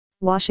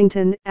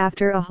Washington.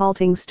 After a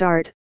halting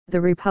start, the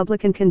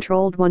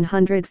Republican-controlled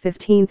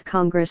 115th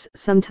Congress,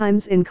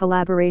 sometimes in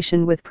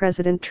collaboration with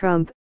President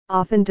Trump,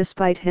 often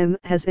despite him,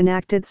 has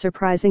enacted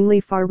surprisingly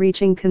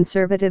far-reaching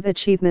conservative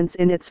achievements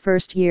in its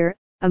first year,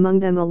 among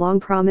them a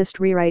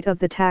long-promised rewrite of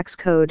the tax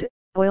code,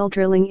 oil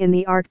drilling in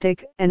the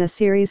Arctic, and a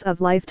series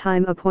of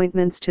lifetime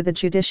appointments to the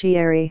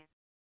judiciary.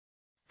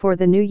 For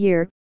the new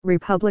year,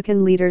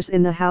 Republican leaders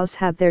in the House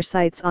have their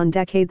sights on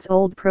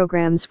decades-old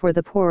programs for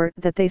the poor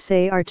that they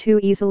say are too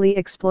easily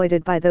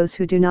exploited by those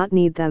who do not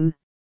need them.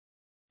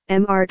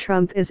 Mr.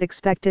 Trump is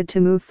expected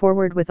to move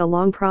forward with a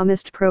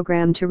long-promised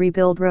program to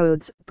rebuild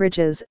roads,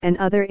 bridges, and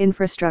other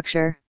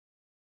infrastructure.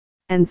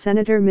 And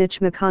Senator Mitch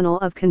McConnell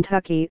of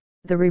Kentucky,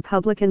 the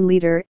Republican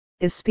leader,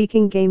 is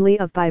speaking gamely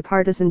of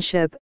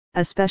bipartisanship,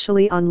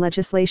 especially on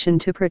legislation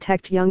to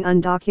protect young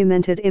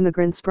undocumented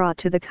immigrants brought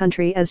to the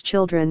country as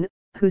children,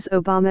 whose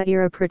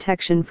Obama-era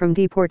protection from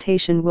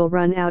deportation will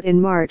run out in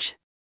March.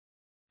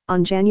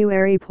 On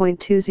January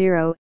 20,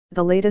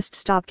 the latest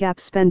stopgap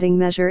spending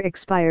measure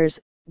expires,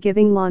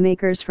 giving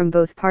lawmakers from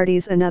both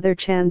parties another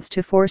chance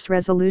to force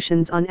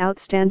resolutions on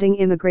outstanding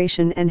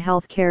immigration and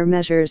health care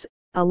measures,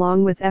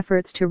 along with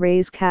efforts to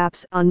raise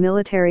caps on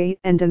military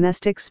and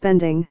domestic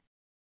spending.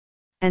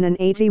 And an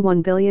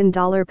 $81 billion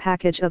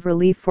package of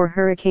relief for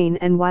hurricane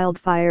and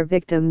wildfire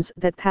victims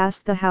that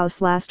passed the House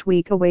last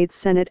week awaits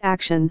Senate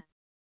action.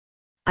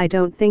 I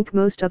don't think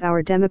most of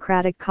our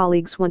Democratic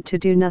colleagues want to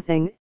do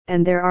nothing,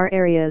 and there are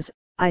areas,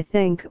 I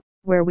think,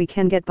 where we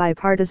can get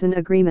bipartisan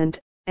agreement,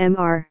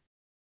 Mr.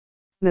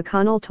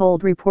 McConnell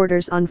told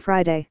reporters on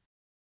Friday.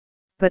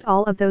 But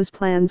all of those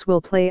plans will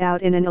play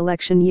out in an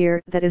election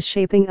year that is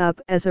shaping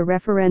up as a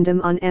referendum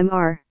on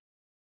Mr.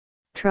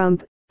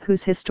 Trump,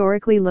 whose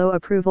historically low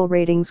approval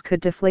ratings could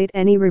deflate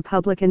any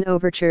Republican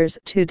overtures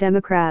to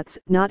Democrats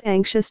not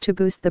anxious to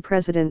boost the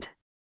president.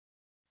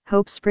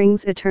 Hope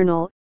springs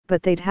eternal,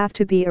 but they'd have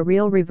to be a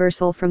real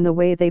reversal from the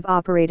way they've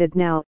operated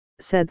now,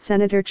 said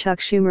Senator Chuck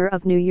Schumer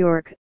of New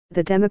York,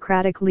 the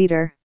Democratic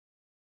leader.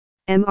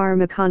 Mr.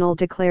 McConnell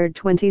declared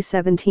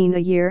 2017 a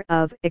year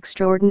of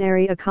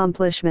extraordinary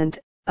accomplishment,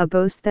 a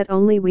boast that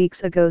only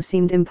weeks ago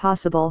seemed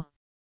impossible.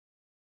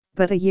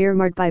 But a year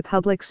marred by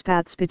public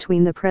spats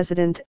between the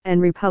president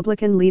and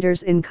Republican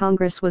leaders in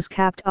Congress was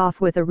capped off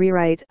with a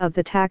rewrite of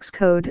the tax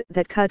code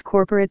that cut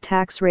corporate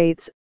tax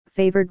rates,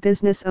 favored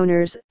business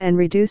owners, and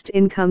reduced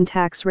income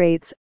tax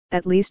rates,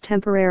 at least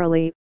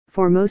temporarily,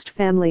 for most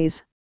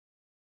families.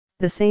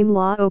 The same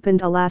law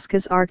opened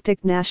Alaska's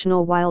Arctic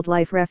National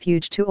Wildlife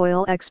Refuge to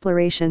oil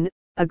exploration,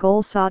 a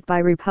goal sought by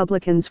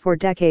Republicans for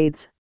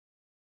decades.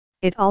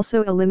 It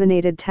also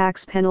eliminated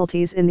tax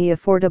penalties in the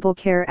Affordable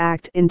Care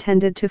Act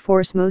intended to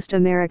force most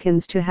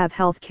Americans to have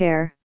health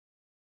care.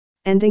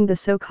 Ending the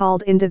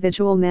so-called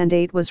individual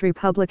mandate was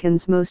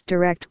Republicans' most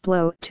direct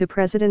blow to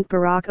President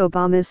Barack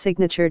Obama's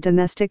signature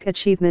domestic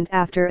achievement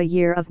after a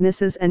year of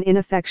misses and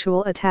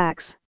ineffectual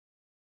attacks.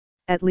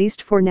 At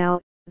least for now,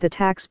 the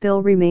tax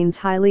bill remains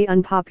highly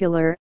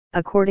unpopular,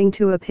 according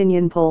to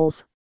opinion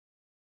polls.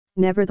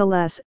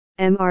 Nevertheless,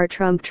 Mr.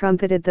 Trump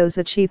trumpeted those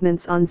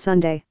achievements on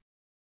Sunday.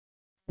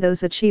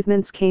 Those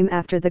achievements came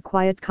after the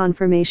quiet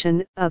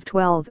confirmation of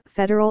 12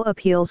 federal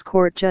appeals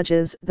court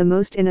judges, the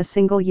most in a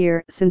single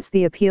year since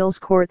the appeals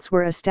courts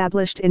were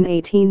established in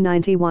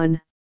 1891.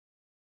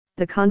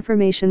 The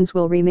confirmations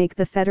will remake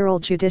the federal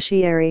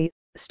judiciary,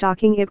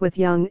 stocking it with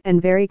young and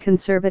very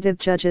conservative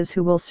judges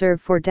who will serve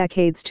for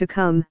decades to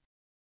come.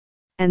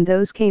 And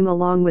those came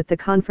along with the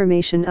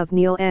confirmation of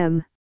Neil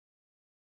M.